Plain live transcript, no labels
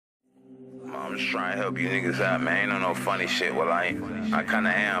I'm just trying to help you niggas out, man. Ain't no funny shit. Well, I kinda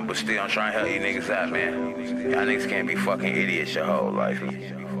am, but still I'm trying to help you niggas out, man. Y'all niggas can't be fucking idiots your whole life. I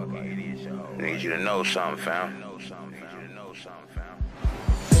need you to know something, fam.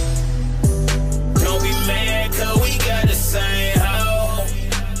 Don't be mad, cause we got the same hoe.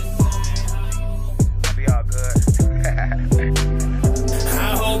 I'll be all good.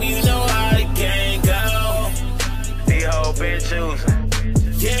 I hope you know how the game go. The hoe been choosing.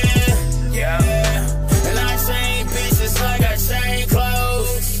 Yeah. And I change bitches like I change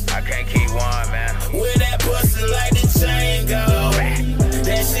clothes. I can't keep one, man. With that pussy like the chain go.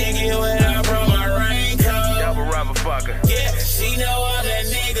 That shit get wet, I brought my raincoat. Double rubber fucker. Yeah, she know I'm that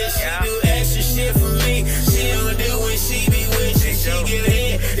nigga. She do extra shit for me. She don't do when she be with you. She give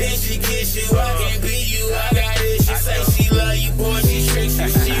head, then she kiss you. I can't be you, I got this. She say she love you, boy, she tricks you.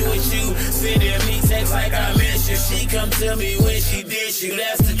 She with you, send me text like I miss you. She come tell me when she dish you.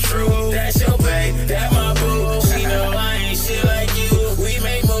 That's the truth. That's your babe, that my boo. She know I ain't shit like you. We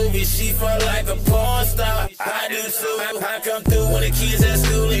make movies, she fuck like a porn star. I do too. I come through when the kids at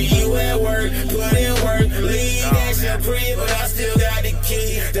school and you at work. Put in work, leave that your crib, but I still got the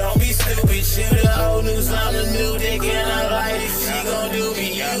key. Don't be stupid, shoot a whole new song, a new dick in her life. She gon' do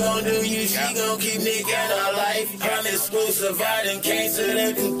me, you gon' do you. She gon' keep Nick in her life. I'm exclusive, I done came to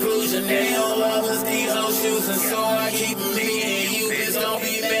the conclusion. They don't love us, these old shoes, and so I keep me and you. Just don't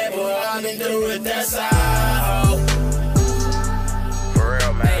be mad, boy, I've been through it, that's how. For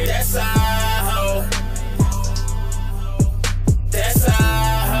real, man. Hey, that's how. That's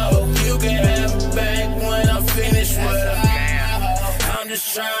how. You can have it back when I'm finished with her. I'm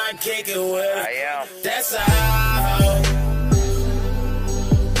just trying to kick it with her. I am. That's how.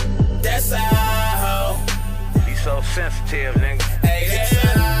 That's how. Be so sensitive, nigga. Hey, that's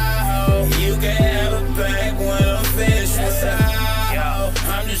how. You can have it back when I'm finished with her.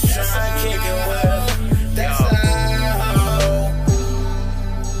 I'm just trying to kick it with her. That's how.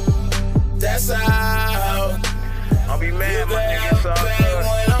 That's how. Don't be mad, my nigga. It's all Back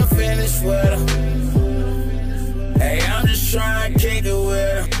when I'm finished with her. Hey, I'm just trying to kick it with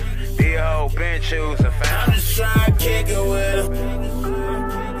her. The hoe been choosing, fam. I'm just trying to kick it with her.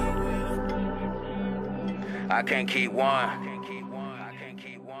 I can't keep one.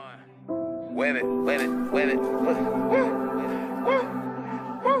 With it. Woo, woo, woo,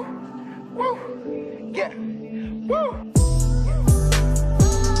 woo, woo. Yeah. Woo.